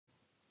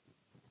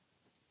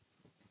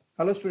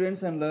Hello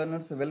students and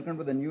learners, welcome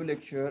to the new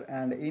lecture,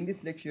 and in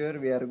this lecture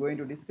we are going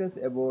to discuss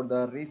about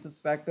the rhesus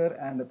factor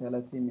and the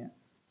thalassemia.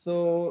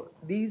 So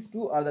these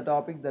two are the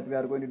topics that we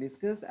are going to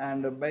discuss,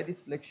 and by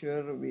this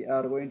lecture we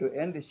are going to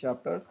end this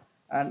chapter,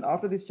 and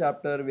after this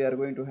chapter we are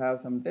going to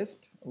have some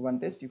one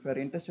test. If you are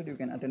interested you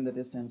can attend the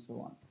test and so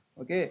on.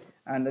 Okay,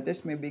 and the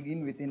test may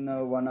begin within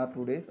 1 or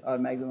 2 days or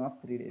maximum of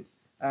 3 days,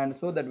 and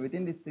so that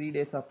within these 3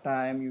 days of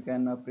time you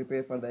can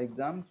prepare for the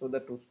exam so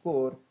that to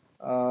score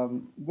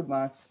good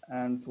marks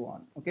and so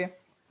on. Okay,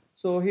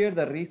 so here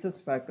the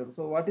rhesus factor.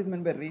 So what is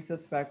meant by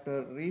rhesus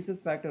factor? Rhesus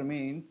factor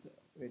means,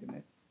 wait a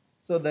minute,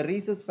 so the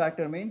rhesus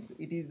factor means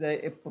it is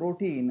a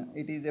protein.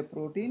 It is a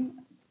protein,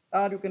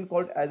 or you can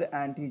call it as an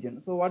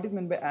antigen. So what is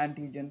meant by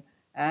antigen?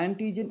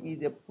 Antigen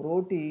is a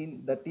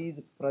protein that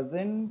is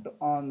present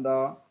on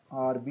the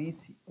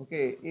RBC.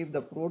 Okay, if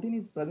the protein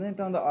is present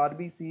on the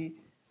RBC,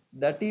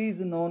 that is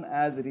known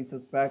as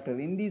rhesus factor.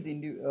 In these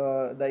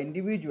the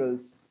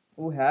individuals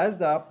who has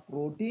the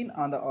protein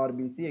on the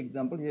RBC,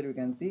 example here you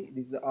can see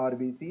this is the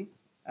RBC,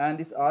 and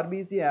this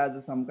RBC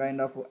has some kind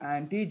of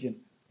antigen.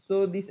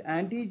 So this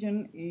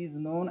antigen is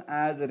known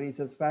as a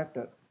rhesus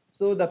factor.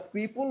 So the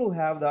people who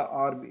have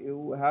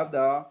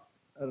the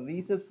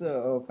rhesus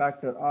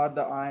factor or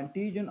the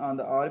antigen on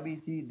the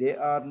RBC, they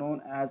are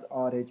known as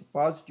Rh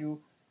positive,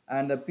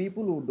 and the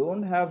people who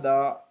don't have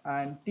the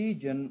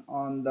antigen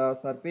on the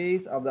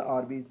surface of the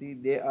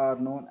RBC, they are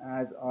known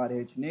as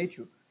Rh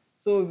native.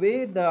 So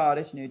where the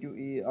Rh native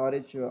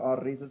Rh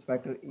or rhesus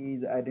factor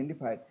is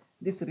identified,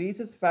 this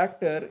rhesus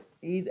factor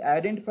is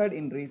identified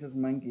in rhesus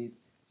monkeys.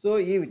 So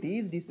if it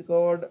is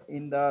discovered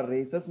in the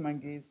rhesus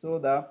monkeys, so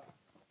the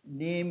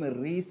name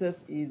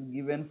rhesus is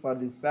given for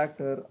this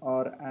factor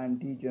or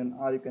antigen,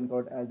 or you can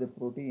call it as a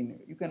protein.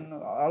 You can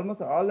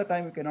almost all the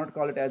time you cannot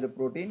call it as a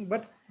protein,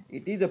 but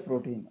it is a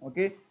protein.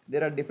 Okay,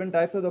 there are different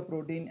types of the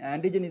protein.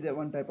 Antigen is a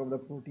one type of the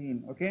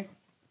protein. Okay,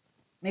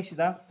 next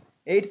the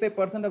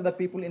 85% of the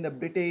people in the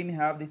Britain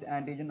have this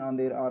antigen on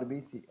their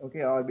RBC. Okay,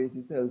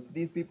 RBC cells.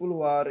 These people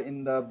who are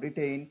in the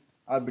Britain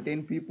or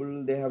Britain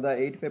people, they have the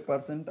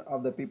 85%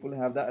 of the people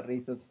have the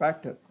rhesus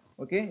factor.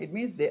 Okay, it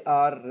means they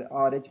are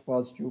Rh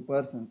positive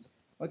persons.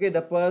 Okay,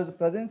 the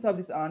presence of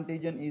this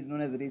antigen is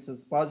known as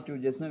rhesus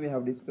positive. Just now we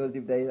have discussed,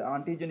 if the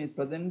antigen is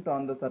present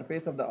on the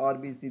surface of the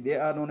RBC, they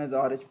are known as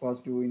Rh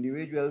positive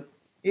individuals.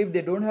 If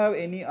they don't have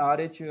any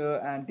Rh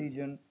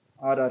antigen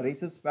or a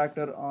rhesus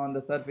factor on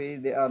the surface,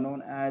 they are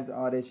known as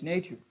Rh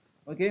native.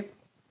 Okay,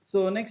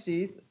 so next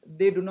is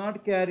they do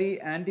not carry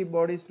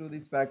antibodies to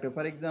this factor.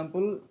 For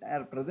example,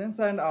 presence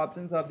and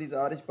absence of these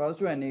Rh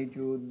positive and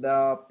negative,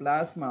 the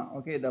plasma,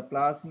 okay, the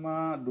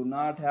plasma do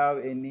not have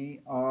any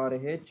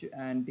Rh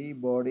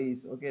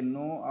antibodies. Okay,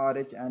 no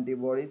Rh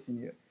antibodies in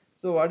here.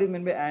 So what is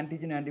meant by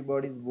antigen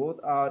antibodies? Both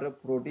are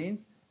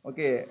proteins.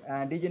 Okay,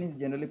 antigen is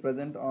generally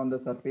present on the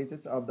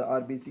surfaces of the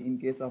RBC in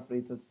case of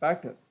rhesus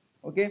factor.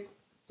 Okay,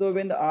 so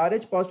when the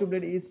Rh positive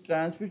blood is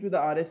transfused to the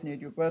Rh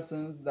native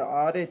persons, the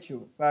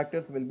Rh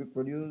factors will be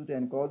produced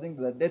and causing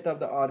the death of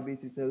the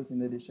RBC cells in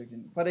the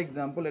destruction. For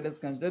example, let us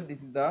consider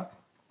this is the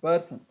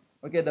person.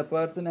 Okay, the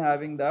person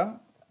having the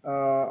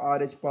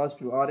Rh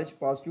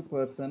positive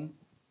person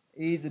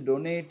is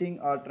donating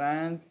or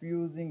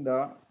transfusing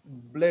the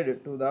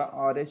blood to the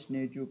Rh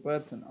native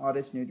person.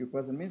 Rh native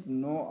person means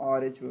no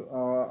Rh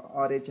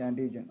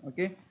antigen.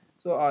 Okay,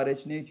 so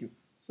Rh native.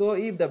 So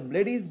if the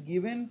blood is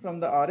given from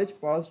the Rh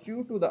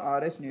positive to the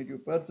Rh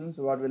native persons,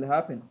 what will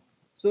happen?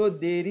 So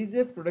there is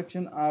a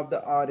production of the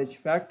Rh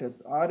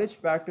factors. Rh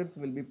factors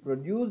will be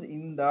produced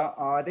in the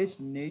Rh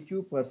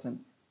native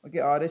person. Okay,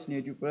 Rh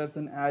native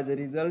person, as a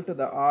result the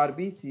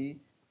RBC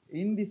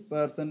in this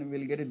person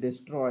will get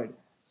destroyed.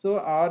 So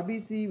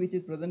RBC which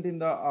is present in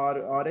the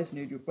Rh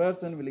native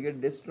person will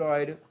get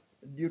destroyed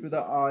due to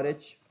the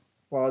Rh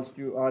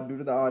positive or due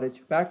to the Rh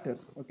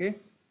factors. Okay,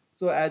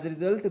 so as a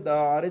result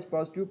the Rh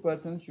positive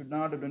persons should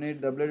not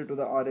donate the blood to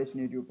the Rh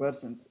native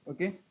persons.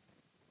 Okay,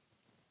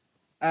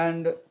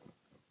 and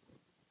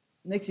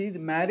next is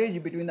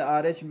marriage between the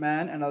Rh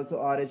man and also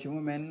Rh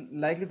woman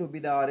likely to be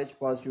the Rh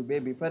positive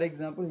baby. For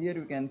example, here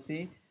you can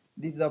see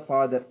this is the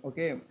father.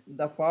 Okay,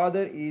 the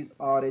father is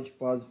Rh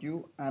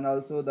positive and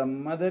also the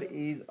mother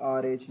is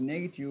Rh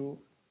negative.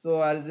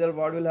 So as a result,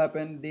 what will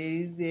happen? There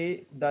is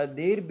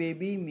their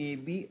baby may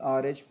be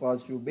Rh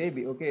positive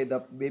baby. Okay, the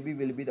baby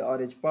will be the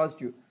Rh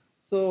positive.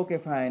 So okay,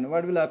 fine.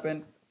 What will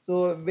happen?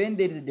 So when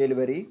there is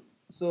delivery,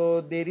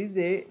 so there is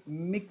a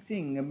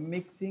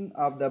mixing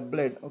of the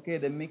blood. Okay,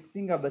 the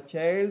mixing of the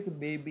child's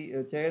baby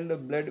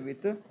child blood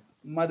with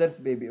mother's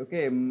baby.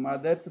 Okay,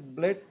 mother's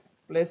blood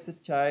plus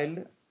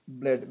child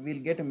blood will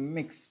get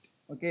mixed.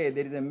 Okay,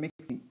 there is a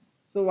mixing.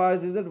 So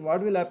as a result,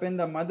 what will happen?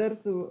 The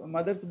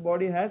mother's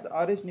body has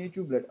Rh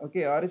native blood.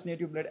 Okay, Rh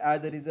native blood.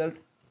 As a result,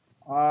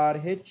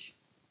 Rh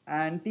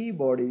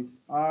antibodies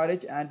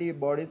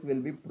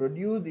will be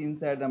produced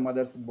inside the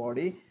mother's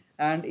body,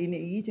 and in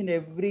each and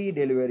every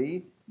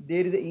delivery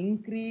there is an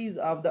increase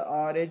of the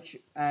Rh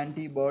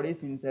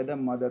antibodies inside the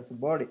mother's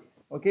body.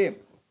 Okay,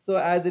 So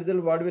as a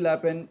result, what will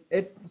happen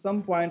at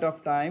some point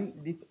of time,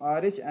 this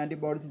Rh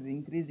antibodies is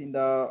increased in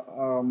the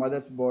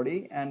mother's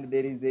body, and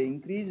there is a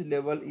increased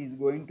level is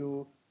going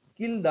to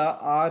kill the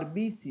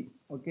RBC,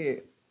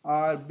 okay,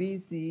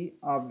 RBC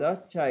of the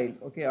child,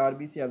 okay,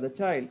 RBC of the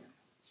child.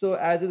 So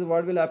as is,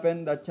 what will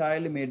happen, the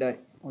child may die,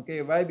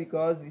 okay. Why?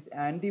 Because this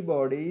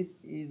antibodies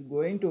is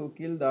going to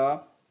kill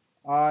the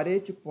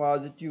Rh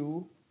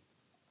positive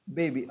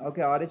baby,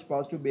 okay. Rh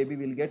positive baby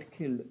will get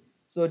killed.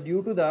 So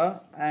due to the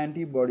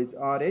antibodies,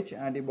 Rh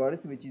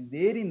antibodies which is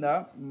there in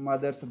the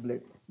mother's blood,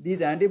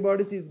 these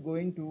antibodies is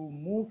going to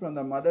move from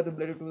the mother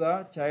blood to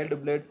the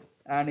child blood,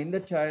 and in the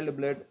child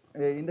blood,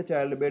 there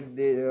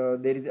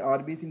is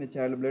RBC in the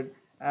child blood,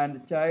 and the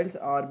child's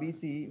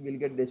RBC will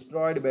get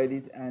destroyed by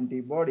these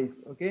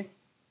antibodies, okay.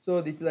 So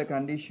this is the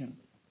condition.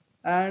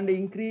 And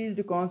increased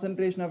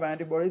concentration of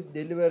antibodies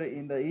deliver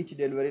in the each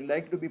delivery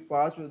like to be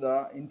passed to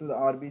the into the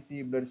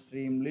RBC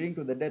bloodstream, leading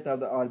to the death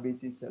of the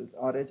RBC cells,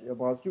 Rh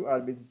positive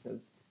RBC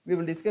cells. We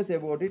will discuss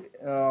about it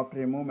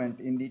after a moment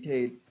in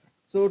detail.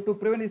 So to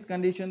prevent this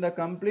condition, the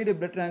complete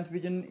blood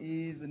transfusion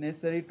is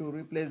necessary to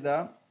replace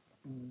the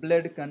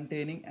blood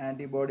containing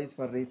antibodies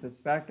for rhesus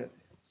factor.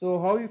 So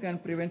how you can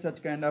prevent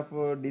such kind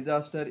of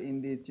disaster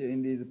in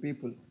these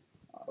people?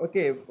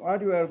 Okay,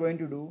 what you are going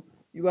to do,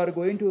 you are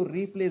going to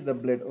replace the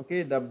blood,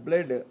 okay. The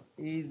blood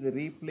is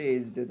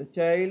replaced, the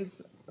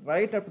child's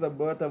right after the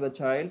birth of the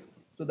child.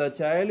 So the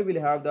child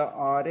will have the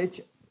Rh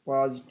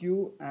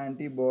positive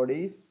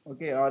antibodies,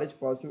 okay, Rh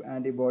positive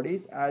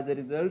antibodies. As a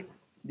result,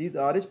 these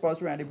Rh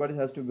positive antibodies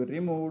has to be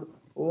removed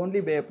only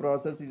by a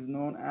process is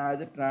known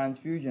as a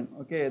transfusion,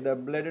 okay, the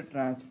blood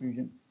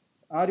transfusion,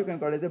 or you can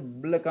call it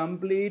a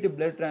complete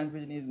blood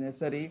transfusion is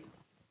necessary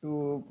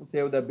to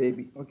save the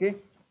baby, okay.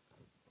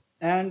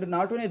 And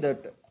not only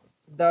that,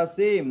 the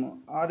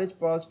same Rh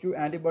positive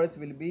antibodies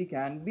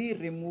can be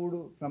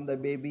removed from the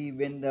baby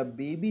when the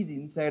baby is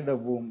inside the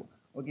womb,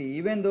 okay.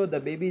 Even though the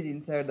baby is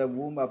inside the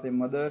womb of a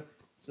mother,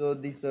 so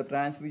this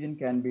transfusion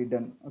can be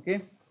done,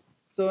 okay.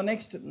 So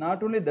next,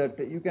 not only that,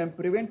 you can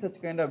prevent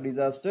such kind of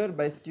disaster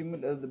by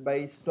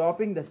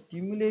stopping the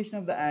stimulation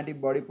of the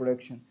antibody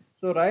production.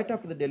 So right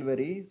after the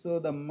delivery, so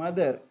the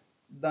mother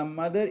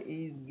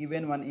is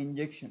given one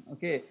injection,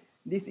 okay.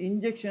 These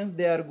injections,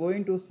 they are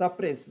going to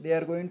suppress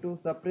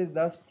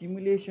the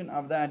stimulation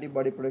of the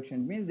antibody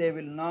production, means they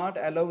will not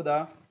allow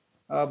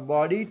the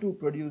body to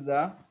produce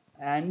the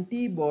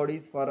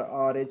antibodies for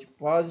Rh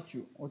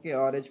positive, okay,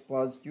 Rh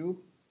positive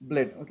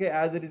blood, okay.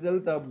 As a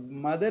result, the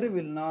mother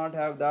will not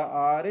have the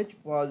Rh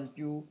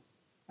positive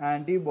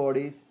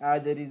antibodies.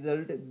 As a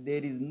result,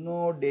 there is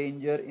no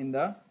danger in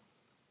the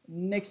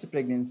next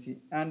pregnancy,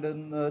 and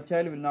the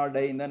child will not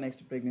die in the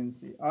next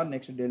pregnancy or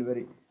next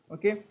delivery,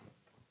 okay.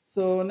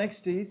 So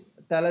next is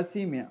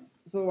thalassemia.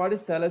 So what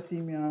is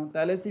thalassemia?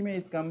 Thalassemia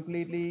is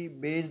completely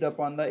based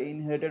upon the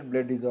inherited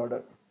blood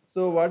disorder.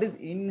 So what is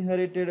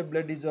inherited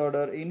blood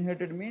disorder?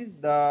 Inherited means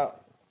the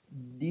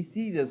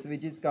diseases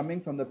which is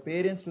coming from the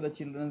parents to the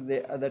children,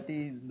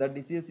 the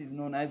disease is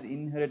known as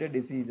inherited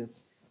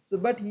diseases. So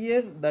but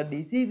here the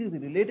disease is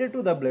related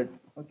to the blood,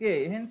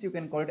 okay, hence you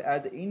can call it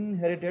as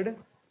inherited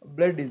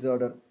blood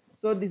disorder.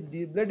 So this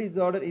blood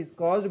disorder is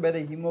caused by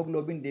the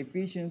hemoglobin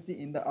deficiency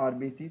in the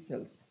RBC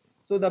cells.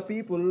 So the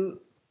people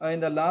in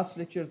the last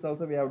lectures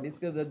also we have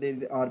discussed that there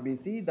is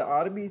RBC. The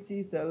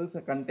RBC cells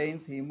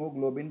contains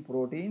hemoglobin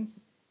proteins.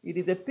 It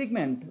is a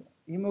pigment.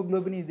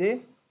 Hemoglobin is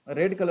a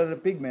red color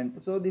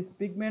pigment. So this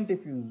pigment,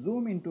 if you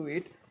zoom into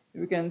it,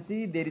 you can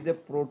see there is a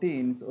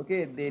proteins,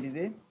 okay, there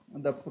is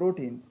the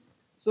proteins.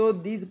 So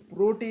these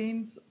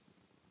proteins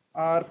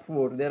are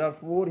four. There are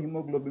four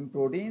hemoglobin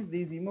proteins.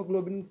 These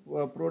hemoglobin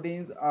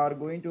proteins are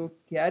going to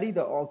carry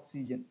the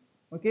oxygen,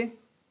 okay.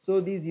 So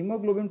these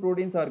hemoglobin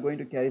proteins are going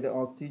to carry the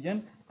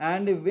oxygen,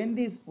 and when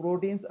these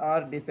proteins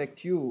are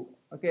defective,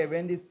 okay,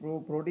 when these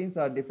proteins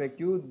are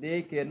defective,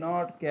 they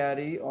cannot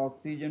carry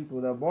oxygen to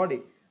the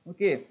body,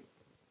 okay.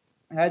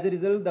 As a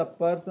result, the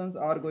persons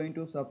are going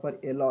to suffer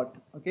a lot,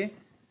 okay.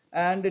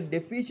 And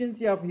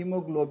deficiency of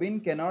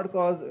hemoglobin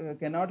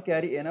cannot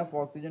carry enough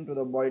oxygen to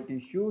the body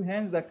tissue,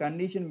 hence the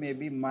condition may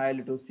be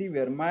mild to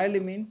severe. Mild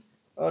means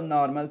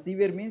normal,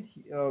 severe means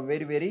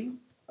very very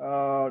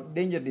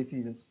danger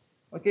diseases,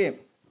 okay.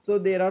 So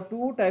there are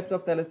two types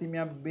of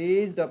thalassemia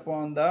based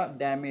upon the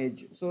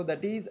damage. So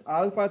that is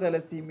alpha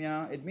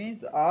thalassemia, it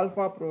means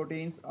alpha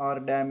proteins are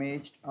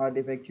damaged or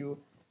defective.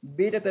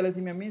 Beta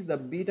thalassemia means the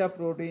beta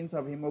proteins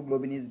of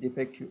hemoglobin is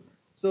defective.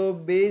 So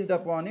based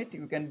upon it,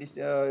 you can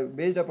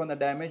based upon the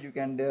damage, you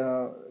can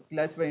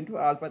classify into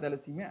alpha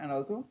thalassemia and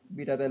also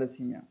beta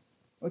thalassemia,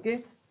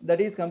 okay. That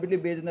is completely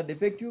based on the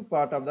defective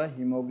part of the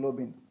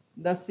hemoglobin.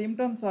 The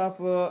symptoms of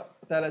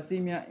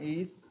thalassemia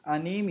is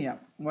anemia.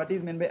 What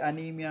is meant by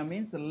anemia?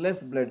 Means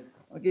less blood,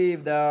 okay.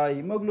 If the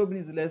hemoglobin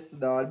is less,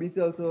 the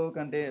RBC also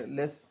contain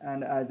less,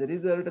 and as a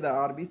result, the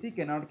RBC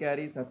cannot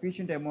carry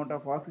sufficient amount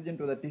of oxygen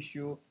to the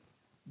tissue.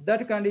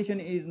 That condition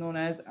is known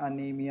as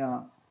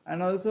anemia.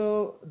 And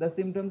also the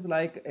symptoms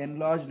like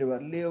enlarged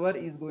liver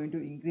is going to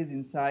increase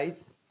in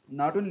size.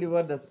 Not only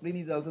liver, the spleen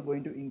is also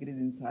going to increase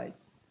in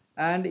size.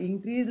 and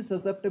increased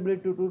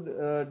susceptibility to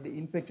the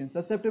infection.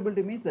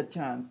 Susceptibility means the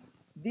chance.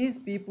 These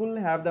people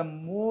have the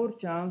more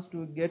chance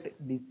to get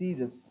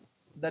diseases,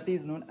 that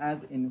is known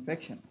as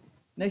infection.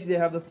 Next, they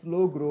have the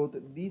slow growth.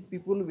 These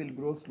people will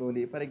grow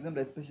slowly. For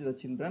example, especially the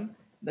children.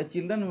 The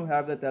children who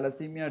have the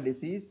thalassemia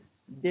disease,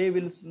 they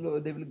will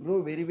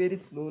grow very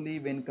slowly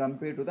when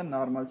compared to the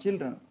normal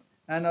children.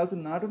 And also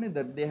not only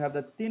that, they have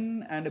the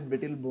thin and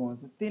brittle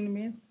bones. Thin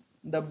means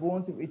the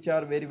bones which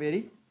are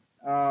very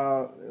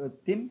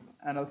thin,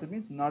 and also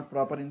means not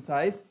proper in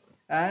size,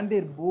 and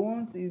their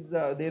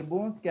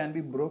bones can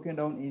be broken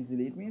down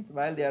easily. It means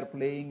while they are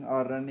playing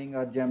or running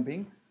or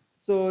jumping,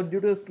 so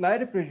due to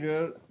slight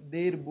pressure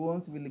their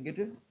bones will get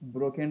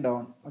broken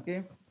down.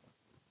 Okay,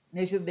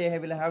 next they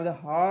will have the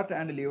heart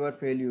and liver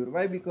failure.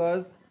 Why?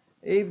 Because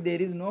if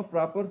there is no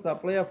proper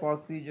supply of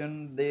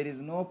oxygen, there is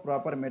no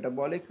proper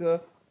metabolic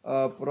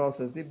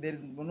process. If there is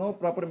no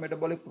proper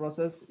metabolic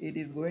process, it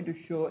is going to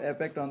show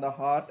effect on the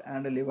heart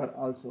and liver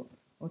also.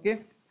 Okay,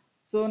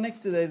 so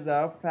next there is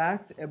the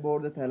facts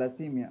about the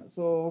thalassemia.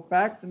 So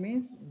facts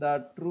means the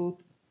truth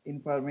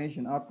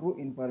information or true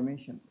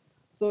information.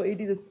 So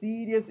it is a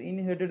serious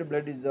inherited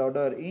blood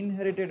disorder.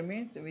 Inherited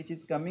means which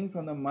is coming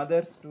from the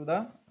mothers to the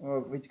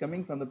which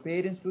coming from the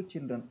parents to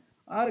children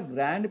or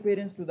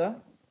grandparents to the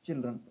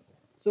children.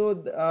 So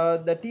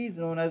that is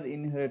known as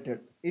inherited.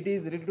 It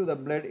is related to the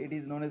blood. It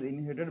is known as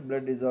inherited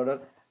blood disorder,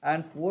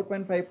 and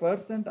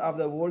 4.5% of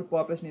the world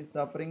population is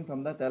suffering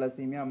from the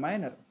thalassemia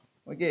minor.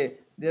 Okay,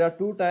 there are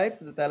two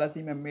types: the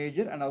thalassemia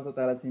major and also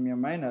thalassemia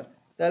minor.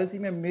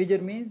 Thalassemia major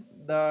means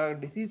the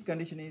disease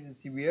condition is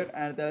severe,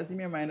 and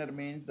thalassemia minor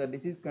means the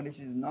disease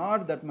condition is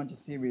not that much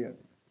severe.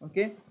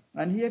 Okay,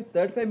 and here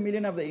 35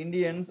 million of the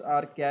Indians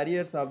are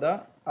carriers of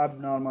the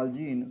abnormal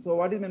gene. So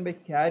what is meant by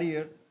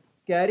carrier?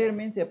 Carrier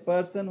means a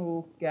person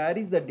who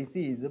carries the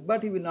disease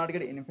but he will not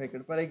get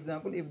infected. For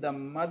example, if the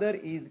mother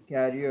is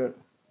carrier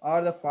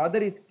or the father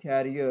is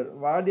carrier,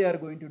 what they are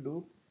going to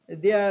do?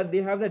 They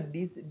have the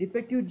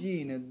defective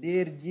gene.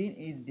 Their gene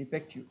is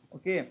defective.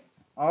 Okay,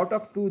 out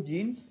of two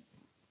genes.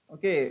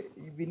 Okay,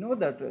 we know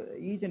that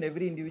each and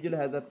every individual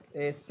has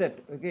a set,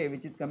 okay,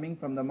 which is coming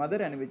from the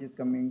mother and which is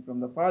coming from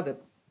the father.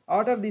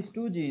 Out of these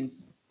two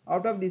genes,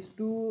 out of these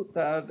two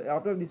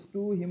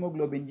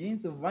hemoglobin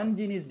genes, one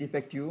gene is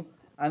defective,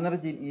 another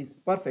gene is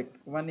perfect.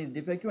 One is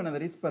defective,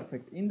 another is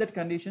perfect. In that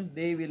condition,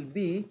 they will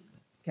be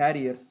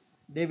carriers.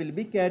 They will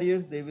be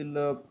carriers. They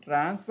will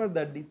transfer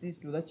the disease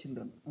to the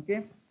children.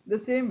 Okay, the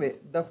same way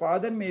the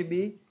father may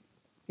be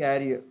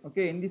carrier.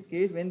 Okay, in this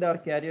case, when they are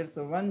carriers,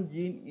 so one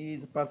gene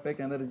is perfect,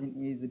 another gene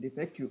is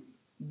defective,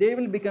 they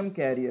will become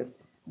carriers.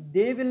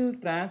 They will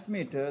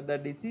transmit the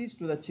disease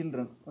to the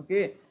children.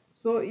 Okay,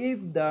 so if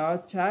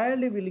the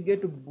child will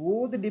get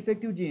both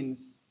defective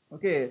genes,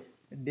 okay,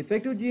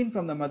 defective gene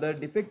from the mother,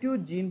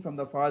 defective gene from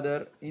the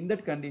father, in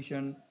that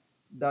condition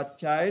the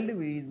child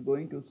is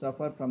going to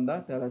suffer from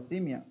the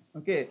thalassemia.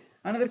 Okay,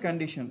 another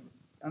condition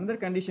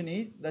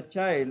is the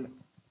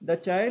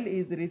child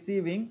is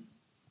receiving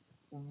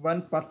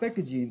one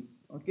perfect gene.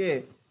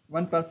 Okay,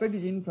 one perfect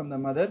gene from the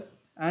mother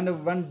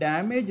and one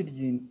damaged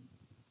gene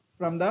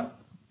from the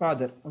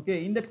father.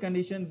 Okay, in that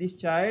condition this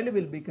child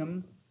will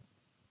become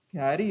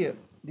carrier.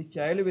 They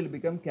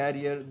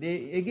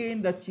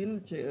again, the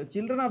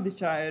children of the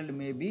child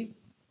may be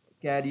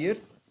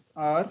carriers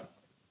or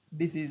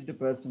diseased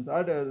persons,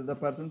 or the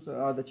persons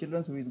or the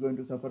children who is going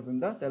to suffer from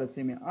the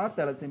thalassemia or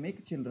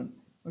thalassemic children.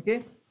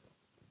 Okay,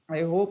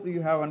 I hope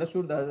you have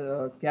understood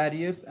the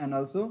carriers and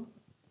also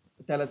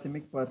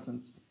thalassemic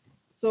persons.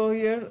 So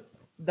here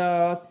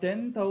the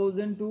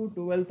 10,000 to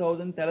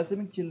 12,000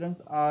 thalassemic children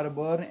are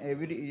born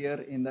every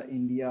year in the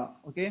India.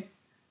 Okay,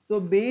 so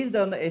based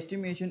on the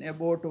estimation,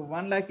 about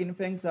 1 lakh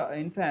infants.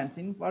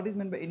 What is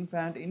meant by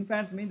infant?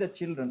 Infants means the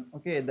children.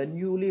 Okay, the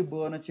newly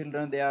born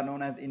children, they are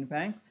known as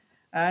infants,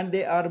 and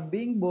they are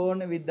being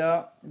born with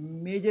the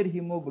major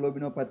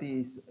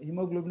hemoglobinopathies.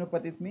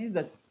 Hemoglobinopathies means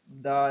that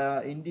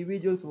the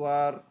individuals who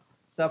are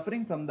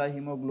suffering from the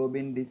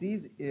hemoglobin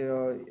disease,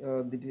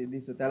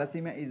 this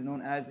thalassemia is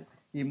known as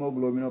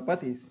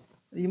hemoglobinopathies.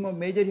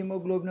 Major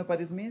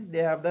hemoglobinopathies means they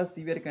have the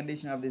severe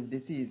condition of this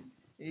disease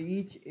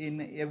each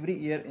in every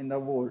year in the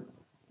world.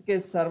 Okay,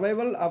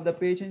 survival of the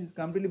patient is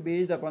completely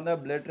based upon the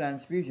blood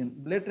transfusion.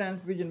 Blood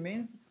transfusion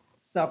means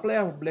supply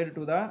of blood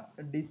to the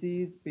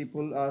diseased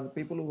people or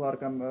people who are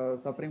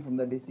suffering from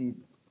the disease.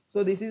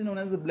 So this is known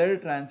as the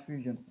blood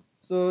transfusion.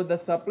 So the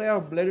supply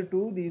of blood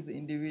to these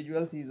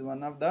individuals is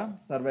one of the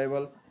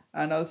survival,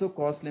 and also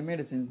costly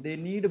medicines. They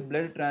need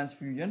blood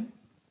transfusion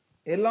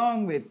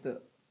along with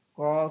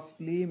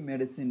costly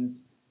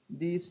medicines.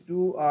 These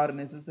two are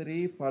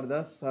necessary for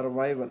the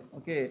survival.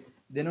 Okay,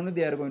 then only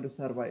they are going to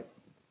survive.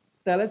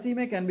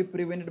 Thalassemia can be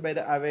prevented by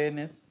the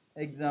awareness.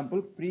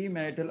 Example,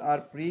 premarital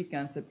or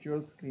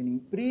preconceptual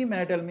screening.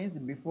 Premarital means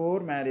before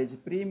marriage.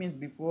 Pre means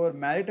before,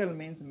 marital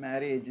means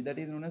marriage. That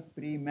is known as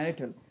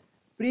premarital.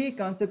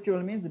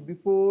 Preconceptual means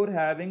before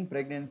having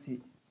pregnancy.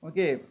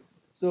 Okay,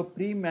 so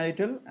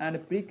premarital and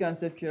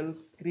preconceptual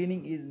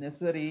screening is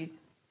necessary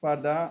for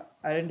the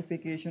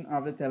identification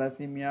of the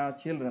thalassemia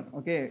children,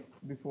 okay,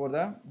 before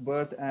the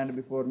birth and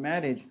before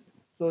marriage.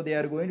 So they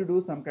are going to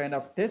do some kind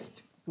of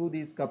test to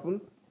this couple,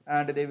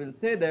 and they will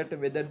say that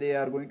whether they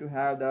are going to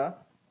have the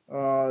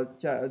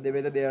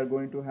whether they are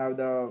going to have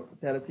the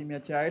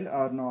thalassemia child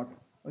or not,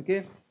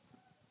 okay.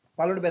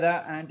 Followed by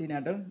the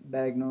antenatal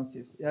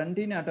diagnosis.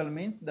 Antenatal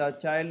means the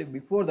child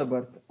before the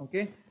birth,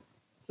 okay.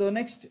 So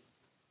next,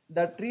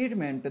 the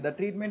treatment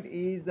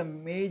is the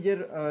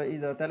major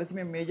is a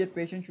thalassemia major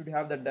patient should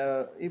have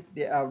the if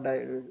they have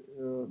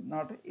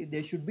not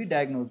they should be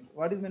diagnosed.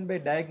 What is meant by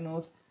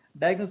diagnosed?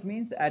 Diagnose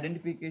means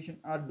identification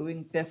or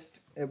doing test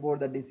about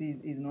the disease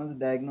is known as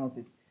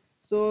diagnosis.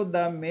 So the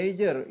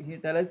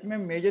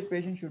thalassemia major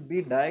patient should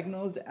be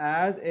diagnosed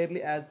as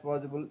early as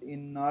possible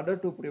in order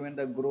to prevent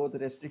the growth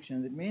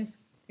restrictions. It means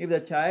if the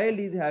child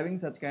is having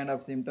such kind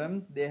of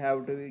symptoms, they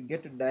have to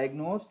get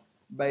diagnosed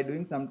by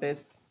doing some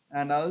tests,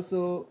 and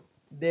also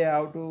they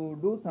have to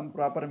do some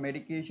proper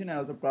medication and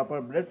also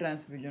proper blood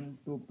transfusion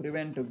to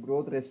prevent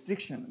growth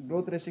restriction.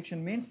 Growth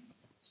restriction means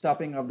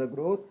stopping of the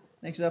growth.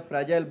 Next, the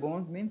fragile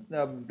bones means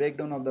the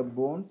breakdown of the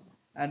bones,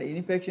 and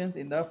infections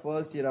in the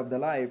first year of the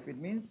life. It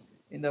means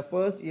in the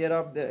first year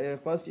of the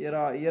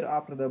year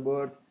after the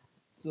birth.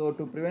 So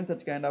to prevent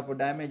such kind of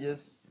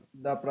damages,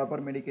 the proper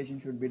medication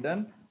should be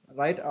done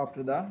right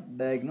after the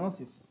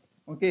diagnosis.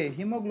 Okay,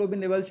 hemoglobin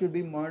level should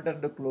be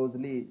monitored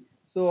closely.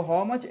 So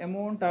how much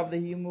amount of the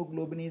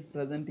hemoglobin is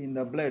present in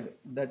the blood?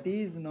 That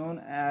is known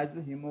as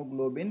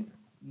hemoglobin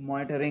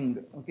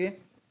monitoring. Okay,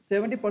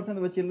 70%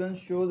 of the children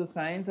show the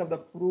signs of the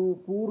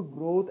poor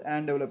growth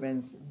and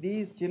developments.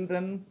 These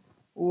children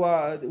who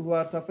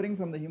are suffering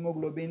from the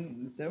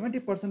hemoglobin,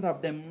 70%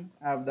 of them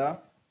have the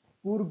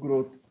poor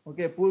growth.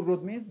 Okay, poor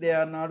growth means they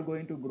are not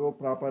going to grow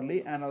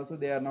properly, and also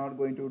they are not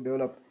going to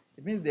develop.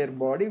 It means their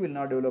body will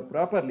not develop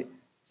properly.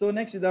 So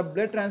next, the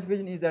blood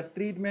transfusion is the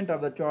treatment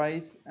of the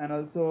choice, and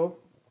also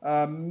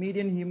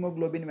median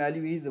hemoglobin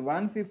value is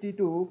 150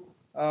 to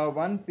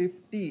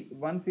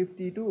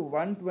 150 to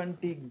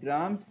 120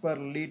 grams per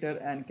liter,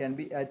 and can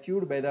be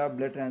achieved by the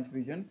blood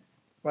transfusion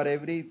for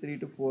every 3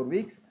 to 4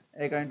 weeks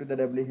according to the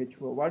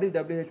WHO. What is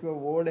WHO?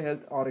 World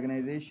Health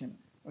Organization.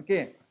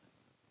 Okay,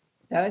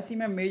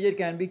 thalassemia major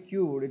can be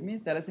cured. It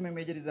means thalassemia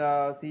major is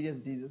a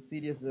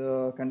serious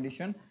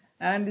condition,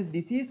 and this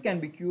disease can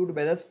be cured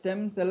by the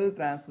stem cell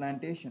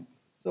transplantation.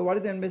 So what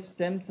is meant by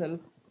stem cell?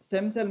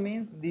 Stem cell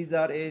means these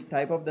are a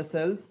type of the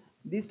cells.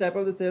 These type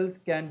of the cells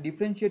can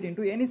differentiate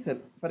into any cell.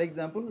 For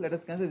example, let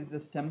us consider this is a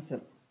stem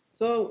cell.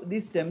 So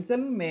this stem cell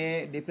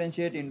may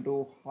differentiate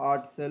into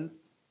heart cells.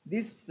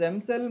 This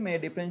stem cell may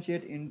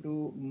differentiate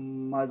into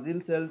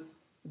muscle cells.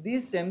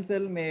 These stem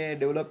cell may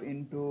develop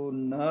into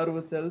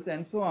nerve cells,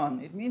 and so on.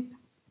 It means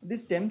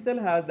this stem cell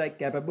has the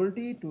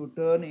capability to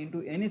turn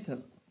into any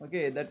cell.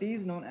 Okay, that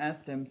is known as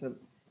stem cell.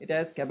 It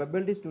has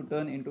capabilities to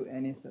turn into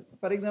any cell.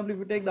 For example, if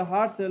you take the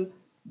heart cell,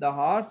 the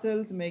heart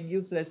cells may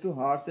give rise to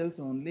heart cells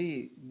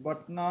only,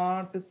 but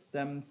not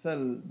stem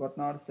cell.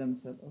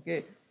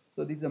 Okay,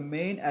 so these are the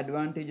main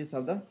advantages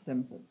of the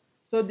stem cell.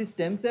 So the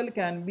stem cell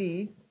can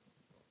be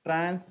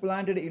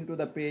transplanted into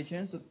the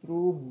patients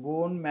through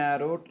bone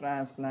marrow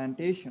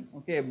transplantation.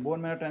 Okay,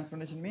 bone marrow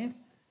transplantation means,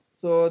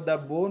 so the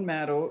bone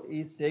marrow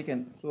is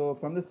taken so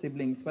from the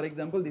siblings. For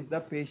example, this is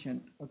the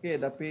patient. Okay,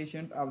 the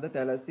patient of the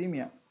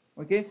thalassemia.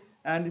 Okay,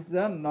 and this is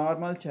a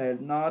normal child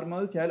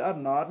or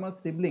normal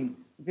sibling.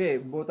 Okay,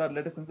 both are,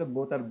 let us consider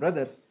both are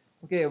brothers.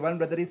 Okay, one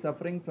brother is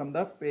suffering from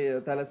the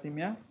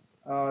thalassemia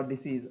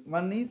disease.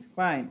 One is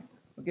fine.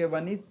 Okay,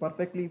 one is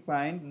perfectly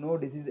fine, no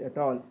disease at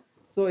all.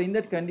 So in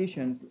that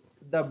conditions,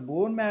 the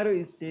bone marrow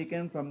is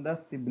taken from the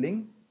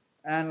sibling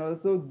and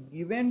also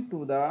given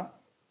to the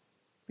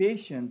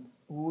patient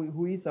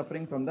who is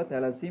suffering from the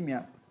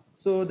thalassemia.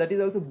 So that is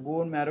also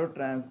bone marrow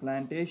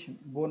transplantation.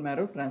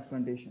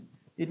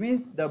 It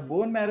means the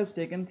bone marrow is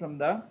taken from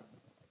the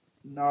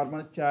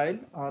normal child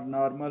or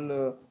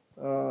normal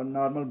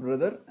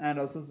brother, and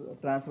also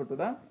transferred to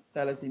the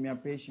thalassemia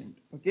patient.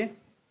 Okay,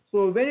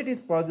 so when it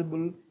is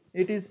possible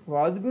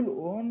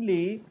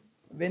only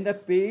when the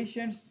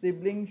patient's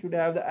sibling should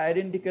have the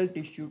identical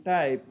tissue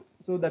type.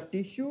 So the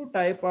tissue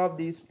type of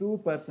these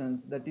two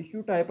persons, the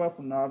tissue type of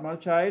normal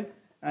child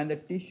and the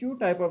tissue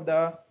type of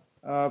the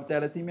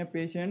thalassemia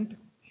patient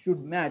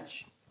should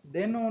match,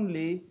 then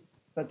only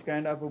such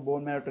kind of a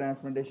bone marrow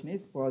transplantation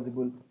is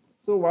possible.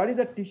 So what is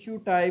the tissue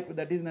type?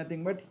 That is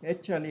nothing but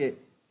HLA,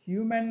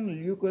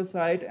 human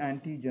leukocyte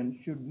antigen,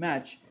 should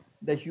match.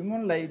 The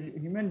human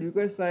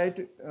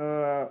leukocyte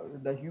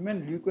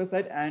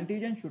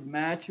antigen should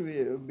match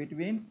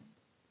between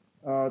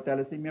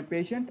thalassemia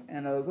patient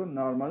and also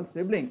normal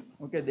sibling.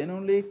 Okay, then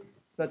only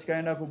such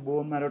kind of a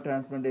bone marrow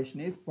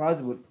transplantation is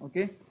possible.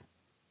 Okay,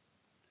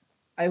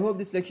 I hope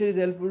this lecture is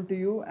helpful to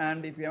you,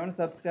 and if you haven't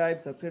subscribe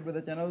to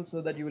the channel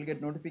so that you will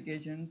get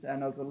notifications,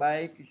 and also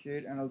like,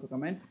 share, and also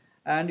comment.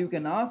 And you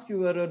can ask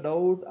your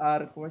doubts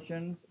or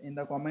questions in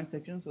the comment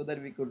section so that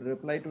we could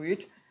reply to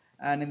it.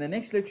 And in the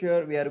next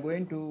lecture we are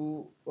going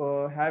to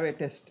have a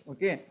test.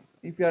 Okay,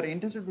 if you are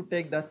interested to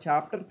take the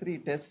chapter 3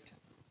 test,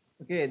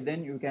 okay,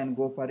 then you can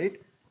go for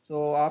it.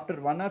 So after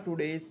 1 or 2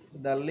 days,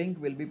 the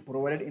link will be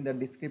provided in the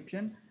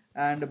description,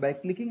 and by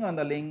clicking on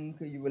the link,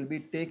 you will be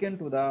taken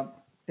to the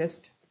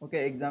test,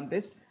 okay, exam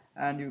test,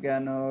 and you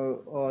can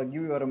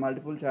give your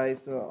multiple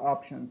choice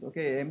options,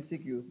 okay,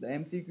 MCQs. The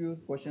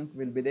MCQ questions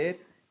will be there.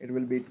 It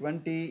will be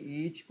 20.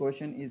 Each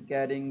question is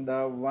carrying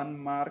the 1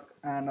 mark,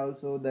 and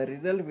also the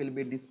result will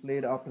be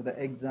displayed after the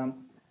exam,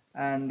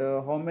 and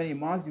how many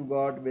marks you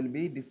got will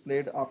be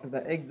displayed after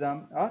the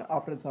exam or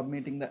after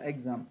submitting the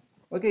exam.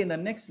 Okay, in the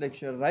next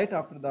lecture, right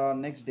after the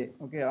next day,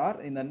 okay, or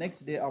in the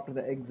next day after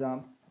the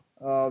exam,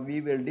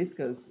 we will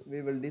discuss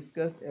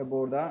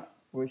about the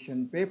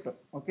question paper.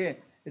 Okay,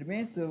 it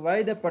means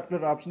why the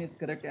particular option is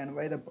correct and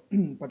why the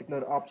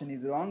particular option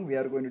is wrong. We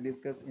are going to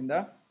discuss in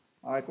the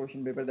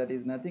question paper. That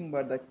is nothing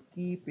but the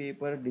key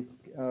paper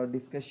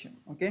discussion.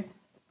 Okay,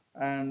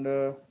 and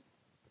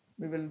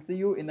we will see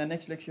you in the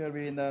next lecture.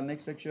 In the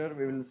next lecture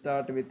we will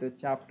start with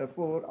chapter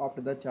 4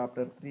 after the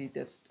chapter 3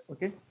 test.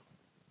 Okay.